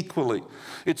kids equally.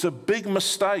 It's a big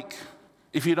mistake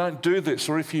if you don't do this,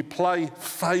 or if you play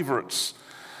favourites.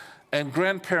 And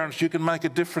grandparents, you can make a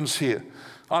difference here.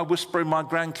 I whisper in my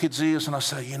grandkids' ears and I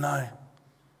say,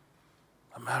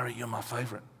 Amari, you're my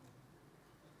favourite.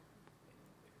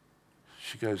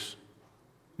 She goes,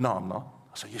 "No, I'm not."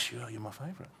 I say, "Yes, you are. You're my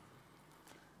favourite."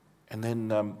 And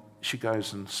then she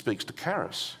goes and speaks to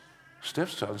Karis,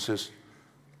 Steph's child, and says,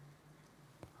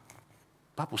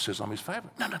 "Bubble says I'm his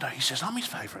favourite." No, he says I'm his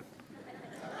favourite.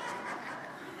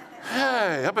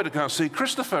 Hey, I better go and see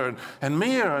Christopher and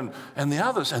Mia and the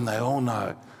others. And they all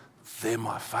know they're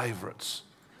my favourites.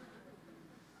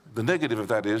 The negative of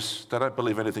that is they don't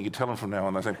believe anything you tell them from now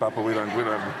on. They think, "Papa, we don't.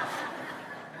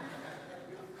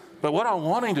 But what I'm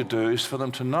wanting to do is for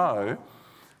them to know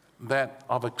that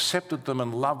I've accepted them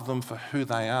and loved them for who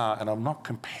they are, and I'm not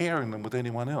comparing them with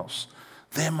anyone else.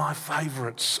 They're my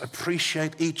favourites.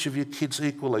 Appreciate each of your kids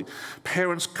equally.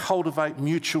 Parents, cultivate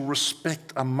mutual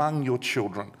respect among your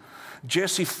children.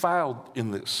 Jesse failed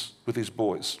in this with his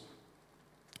boys.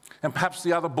 And perhaps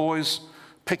the other boys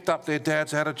picked up their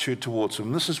dad's attitude towards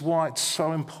him. This is why it's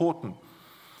so important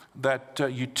that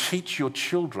you teach your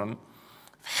children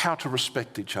how to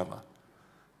respect each other.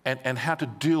 and how to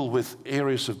deal with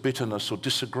areas of bitterness or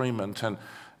disagreement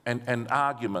and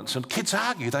arguments. And kids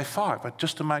argue, they fight, but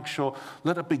just to make sure,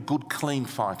 let it be good, clean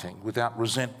fighting without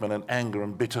resentment and anger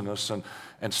and bitterness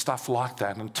and stuff like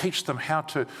that. And teach them how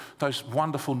to, those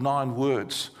wonderful 9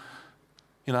 words.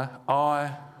 You know,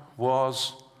 I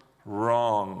was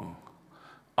wrong.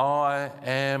 I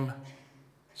am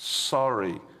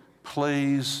sorry.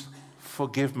 Please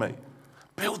forgive me.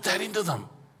 Build that into them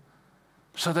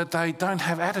so that they don't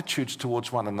have attitudes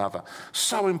towards one another.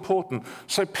 So important.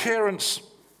 So parents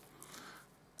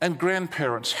and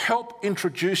grandparents, help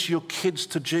introduce your kids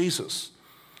to Jesus.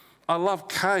 I love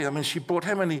Kay. I mean, she brought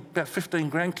about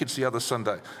 15 grandkids the other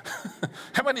Sunday.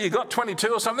 How many you got, 22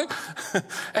 or something?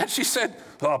 And she said,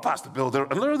 oh, Pastor Bill,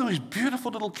 and there are these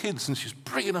beautiful little kids, and she's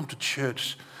bringing them to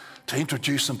church to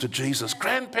introduce them to Jesus.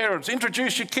 Grandparents,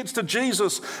 introduce your kids to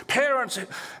Jesus. Parents,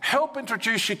 help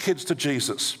introduce your kids to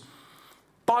Jesus.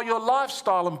 By your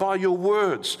lifestyle and by your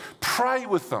words, pray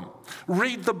with them.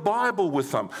 Read the Bible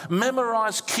with them.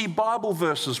 Memorize key Bible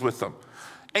verses with them.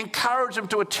 Encourage them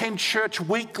to attend church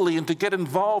weekly and to get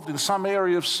involved in some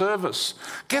area of service.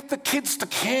 Get the kids to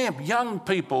camp, young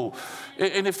people.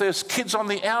 And if there's kids on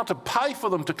the outer, pay for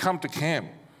them to come to camp.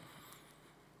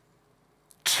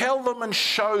 Tell them and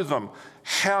show them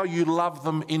how you love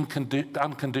them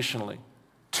unconditionally.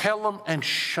 Tell them and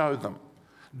show them.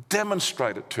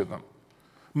 Demonstrate it to them.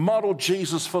 Model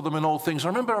Jesus for them in all things. I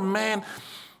remember a man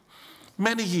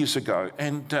many years ago,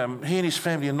 and he and his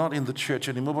family are not in the church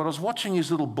anymore, but I was watching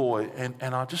his little boy,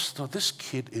 and I just thought, this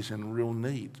kid is in real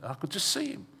need. I could just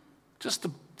see him. Just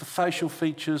the facial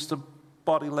features, the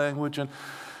body language, and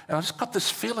I just got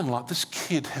this feeling like this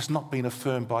kid has not been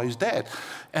affirmed by his dad.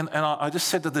 And I just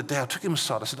said to the dad, I took him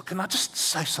aside, I said, can I just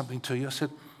say something to you? I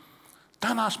said,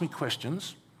 don't ask me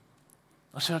questions.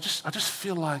 I said, I just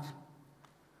feel like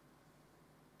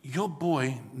your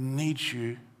boy needs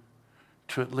you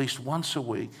to at least once a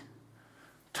week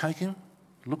take him,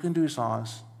 look into his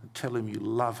eyes, and tell him you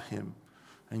love him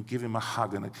and give him a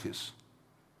hug and a kiss.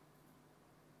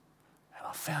 And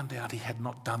I found out he had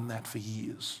not done that for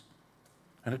years.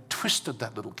 And it twisted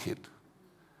that little kid.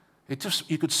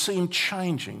 You could see him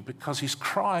changing because he's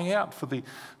crying out for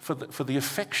the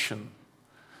affection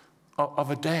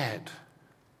of a dad.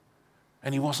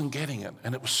 And he wasn't getting it,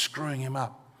 and it was screwing him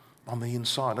up on the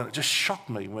inside. And it just shocked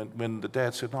me when the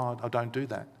dad said, no, I don't do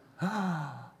that.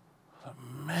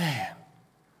 Man.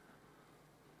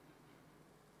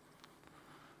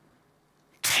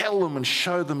 Tell them and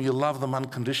show them you love them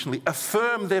unconditionally.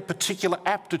 Affirm their particular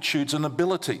aptitudes and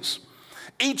abilities.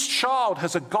 Each child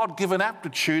has a God-given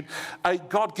aptitude, a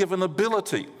God-given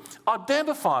ability.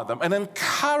 Identify them and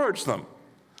encourage them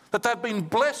that they've been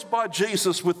blessed by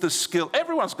Jesus with this skill.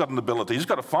 Everyone's got an ability. You've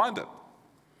got to find it.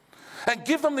 And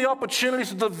give them the opportunity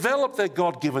to develop their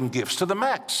God-given gifts to the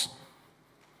max.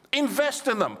 Invest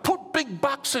in them. Put big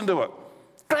bucks into it.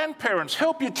 Grandparents,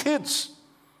 help your kids.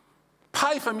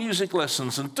 Pay for music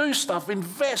lessons and do stuff.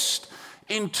 Invest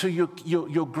into your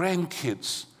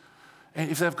grandkids.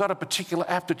 And if they've got a particular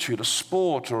aptitude, a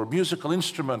sport or a musical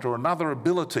instrument or another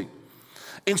ability,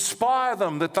 inspire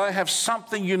them that they have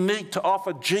something unique to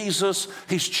offer Jesus,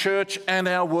 his church, and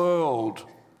our world.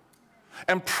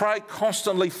 And pray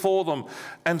constantly for them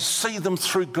and see them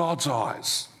through God's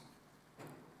eyes.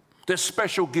 There's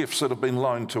special gifts that have been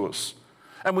loaned to us.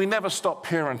 And we never stop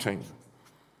parenting.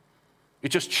 It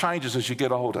just changes as you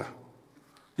get older.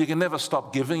 You can never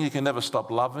stop giving, you can never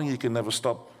stop loving, you can never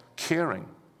stop caring.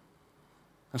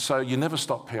 And so you never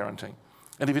stop parenting.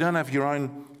 And if you don't have your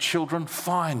own children,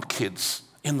 find kids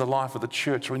in the life of the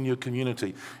church or in your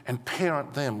community and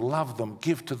parent them, love them,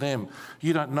 give to them.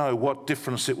 You don't know what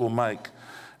difference it will make.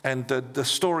 And the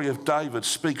story of David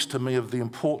speaks to me of the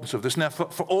importance of this. Now,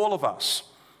 for all of us,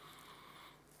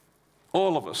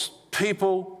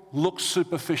 people look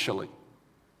superficially.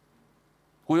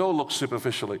 We all look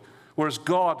superficially. Whereas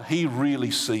God, he really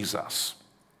sees us.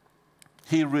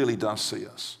 He really does see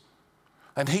us.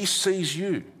 And he sees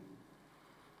you.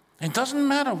 It doesn't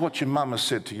matter what your mum has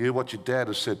said to you, what your dad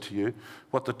has said to you,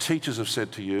 what the teachers have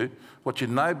said to you, what your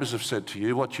neighbours have said to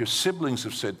you, what your siblings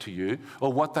have said to you,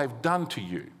 or what they've done to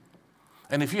you.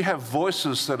 And if you have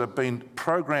voices that have been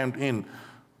programmed in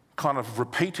kind of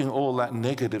repeating all that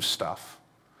negative stuff,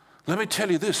 let me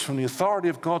tell you this, from the authority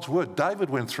of God's word, David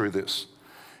went through this.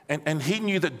 And he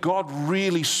knew that God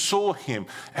really saw him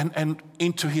and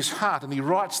into his heart. And he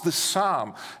writes this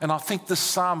psalm. And I think this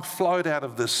psalm flowed out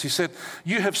of this. He said,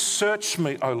 you have searched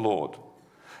me, O Lord,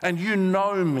 and you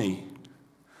know me.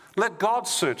 Let God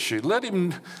search you. Let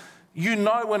him You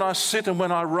know when I sit and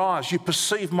when I rise. You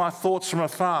perceive my thoughts from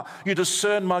afar. You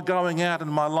discern my going out and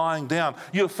my lying down.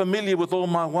 You're familiar with all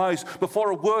my ways.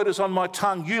 Before a word is on my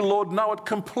tongue, you, Lord, know it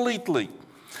completely.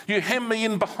 You hem me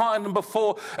in behind and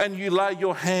before, and you lay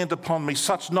your hand upon me.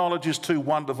 Such knowledge is too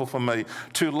wonderful for me,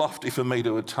 too lofty for me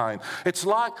to attain. It's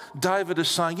like David is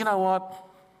saying, you know what?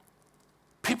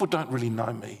 People don't really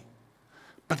know me,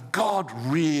 but God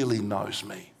really knows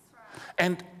me.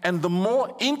 And the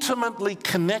more intimately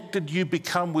connected you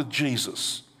become with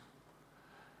Jesus,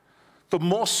 the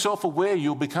more self-aware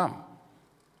you'll become.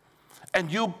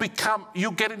 And you'll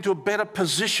get into a better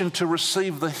position to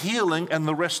receive the healing and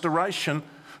the restoration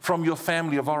from your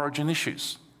family of origin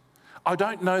issues. I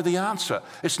don't know the answer.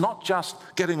 It's not just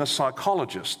getting a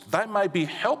psychologist. They may be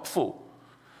helpful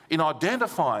in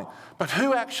identifying, but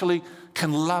who actually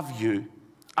can love you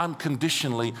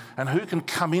unconditionally and who can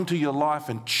come into your life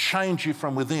and change you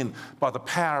from within by the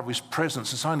power of his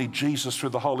presence? It's only Jesus through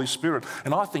the Holy Spirit.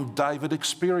 And I think David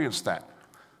experienced that.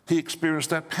 He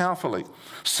experienced that powerfully.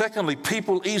 Secondly,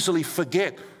 people easily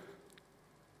forget,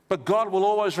 but God will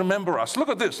always remember us. Look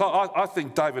at this. I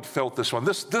think David felt this one.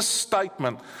 This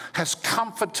statement has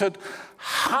comforted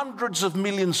hundreds of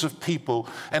millions of people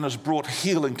and has brought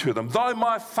healing to them. Though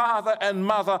my father and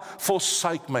mother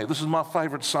forsake me. This is my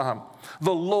favourite psalm.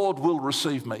 The Lord will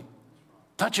receive me.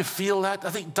 Don't you feel that? I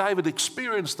think David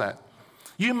experienced that.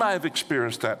 You may have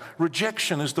experienced that.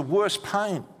 Rejection is the worst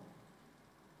pain.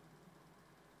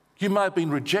 You may have been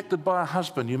rejected by a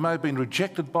husband. You may have been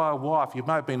rejected by a wife. You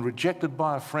may have been rejected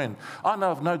by a friend. I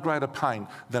know of no greater pain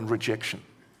than rejection.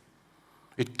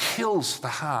 It kills the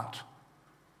heart.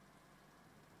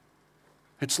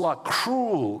 It's like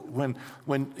cruel when,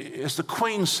 as the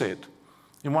Queen said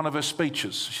in one of her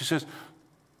speeches, she says,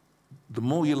 the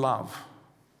more you love,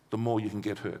 the more you can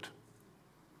get hurt.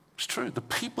 It's true. The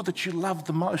people that you love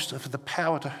the most have the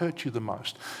power to hurt you the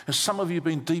most. And some of you have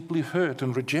been deeply hurt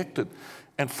and rejected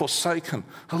and forsaken.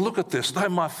 Oh, look at this. Though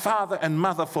my father and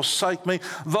mother forsake me,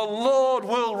 the Lord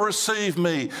will receive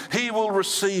me. He will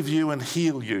receive you and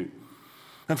heal you.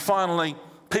 And finally,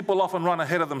 people often run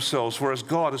ahead of themselves, whereas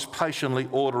God is patiently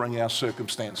ordering our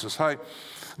circumstances. Hey,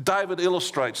 David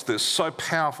illustrates this so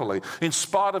powerfully. In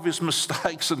spite of his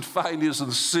mistakes and failures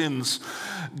and sins,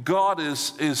 God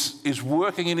is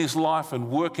working in his life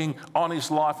and working on his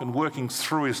life and working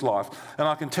through his life. And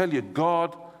I can tell you,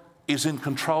 God is in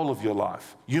control of your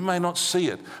life. You may not see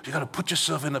it. You've got to put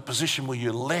yourself in a position where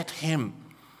you let him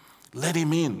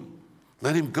in.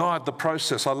 Let him guide the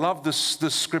process. I love this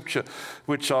scripture,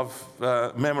 which I've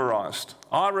memorized.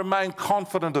 I remain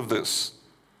confident of this.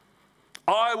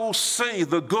 I will see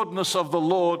the goodness of the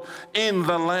Lord in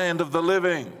the land of the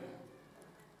living.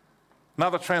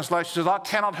 Another translation says, I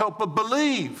cannot help but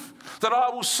believe that I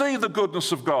will see the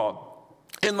goodness of God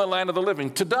in the land of the living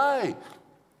today.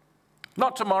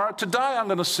 Not tomorrow, today I'm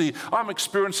going to see, I'm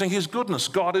experiencing his goodness.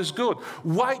 God is good.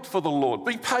 Wait for the Lord.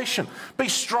 Be patient. Be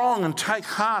strong and take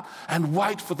heart and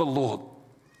wait for the Lord.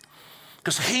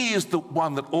 Because he is the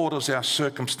one that orders our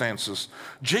circumstances.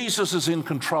 Jesus is in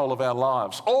control of our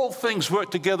lives. All things work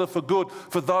together for good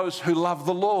for those who love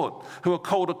the Lord, who are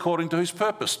called according to his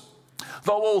purpose.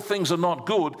 Though all things are not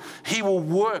good, he will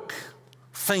work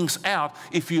things out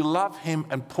if you love him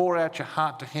and pour out your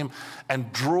heart to him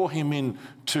and draw him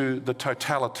into the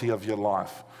totality of your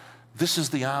life. This is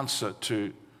the answer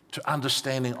to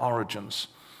understanding origins.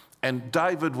 And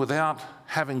David, without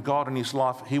having God in his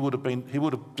life, he would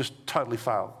have just totally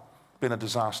failed, been a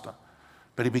disaster.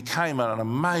 But he became an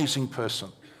amazing person,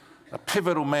 a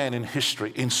pivotal man in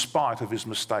history in spite of his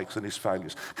mistakes and his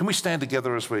failures. Can we stand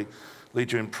together as we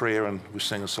lead you in prayer and we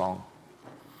sing a song?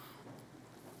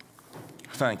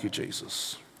 Thank you,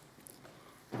 Jesus.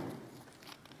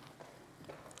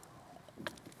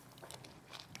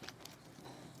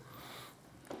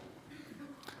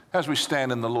 As we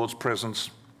stand in the Lord's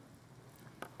presence,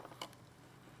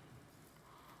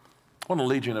 I want to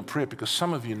lead you in a prayer because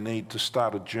some of you need to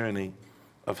start a journey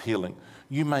of healing.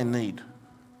 You may need,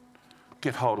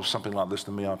 get hold of something like this,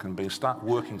 The Me I Can Be, start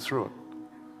working through it.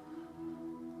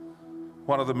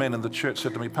 One of the men in the church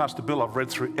said to me, Pastor Bill, I've read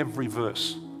through every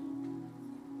verse.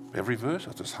 Every verse?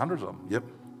 There's hundreds of them. Yep.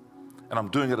 And I'm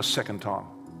doing it a second time.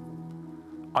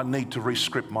 I need to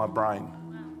re-script my brain.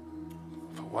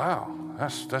 I thought, wow,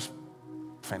 that's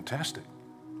fantastic.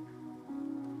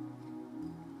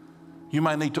 You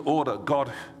may need to order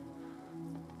God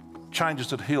Changes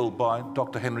that Heal by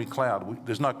Dr. Henry Cloud.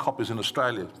 There's no copies in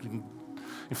Australia.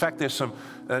 In fact, there's some,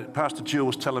 Pastor Jill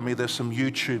was telling me there's some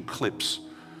YouTube clips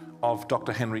of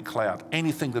Dr. Henry Cloud.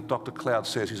 Anything that Dr. Cloud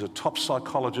says, he's a top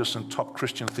psychologist and top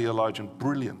Christian theologian,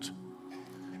 brilliant.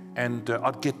 And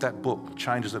I'd get that book,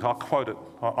 Changes That. I'll quote it.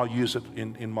 I'll use it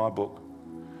in my book.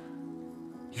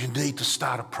 You need to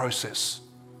start a process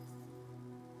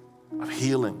of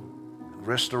healing,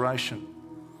 restoration,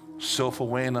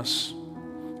 self-awareness,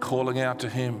 calling out to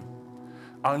Him.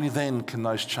 Only then can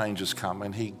those changes come,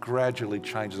 and He gradually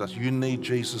changes us. You need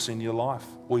Jesus in your life.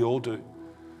 We all do.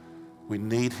 We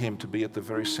need Him to be at the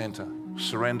very center.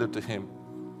 Surrender to Him.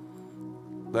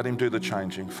 Let Him do the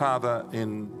changing. Father,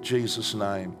 in Jesus'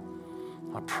 name,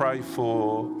 I pray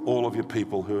for all of your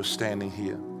people who are standing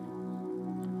here.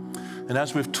 And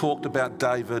as we've talked about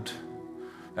David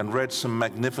and read some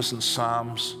magnificent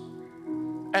Psalms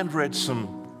and read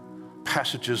some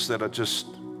passages that are just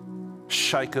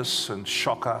shake us and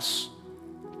shock us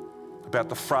about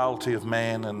the frailty of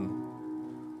man and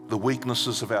the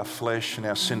weaknesses of our flesh and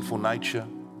our sinful nature,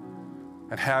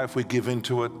 and how if we give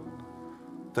into it,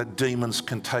 that demons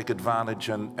can take advantage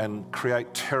and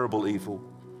create terrible evil,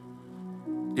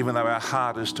 even though our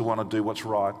heart is to want to do what's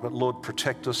right. But Lord,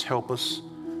 protect us, help us,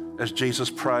 as Jesus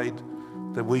prayed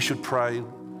that we should pray,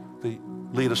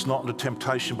 lead us not into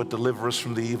temptation, but deliver us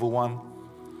from the evil one.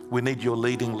 We need your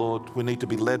leading, Lord. We need to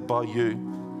be led by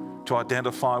you to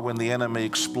identify when the enemy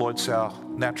exploits our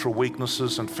natural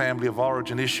weaknesses and family of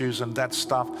origin issues and that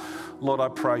stuff. Lord, I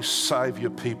pray, save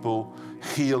your people,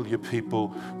 heal your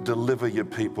people, deliver your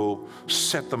people,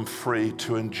 set them free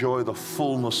to enjoy the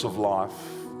fullness of life.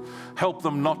 Help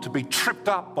them not to be tripped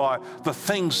up by the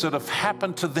things that have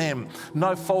happened to them,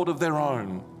 no fault of their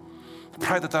own.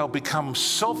 Pray that they'll become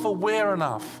self-aware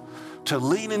enough to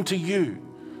lean into you,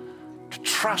 to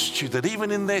trust you, that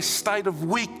even in their state of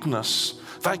weakness,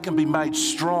 they can be made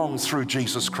strong through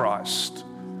Jesus Christ.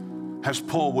 As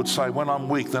Paul would say, when I'm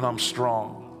weak, then I'm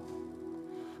strong.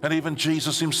 And even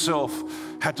Jesus himself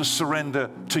had to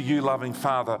surrender to you, loving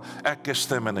Father, at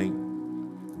Gethsemane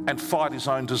and fight his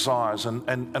own desires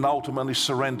and ultimately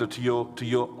surrender to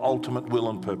your ultimate will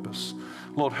and purpose.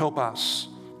 Lord, help us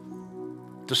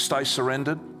to stay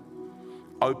surrendered,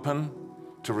 open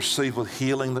to receive the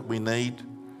healing that we need,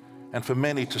 and for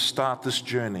many to start this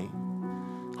journey.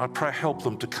 I pray, help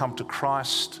them to come to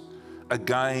Christ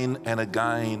again and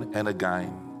again and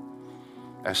again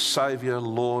as Saviour,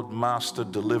 Lord, Master,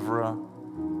 Deliverer,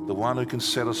 the one who can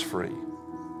set us free.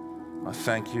 I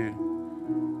thank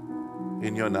you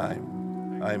in your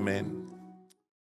name. Amen.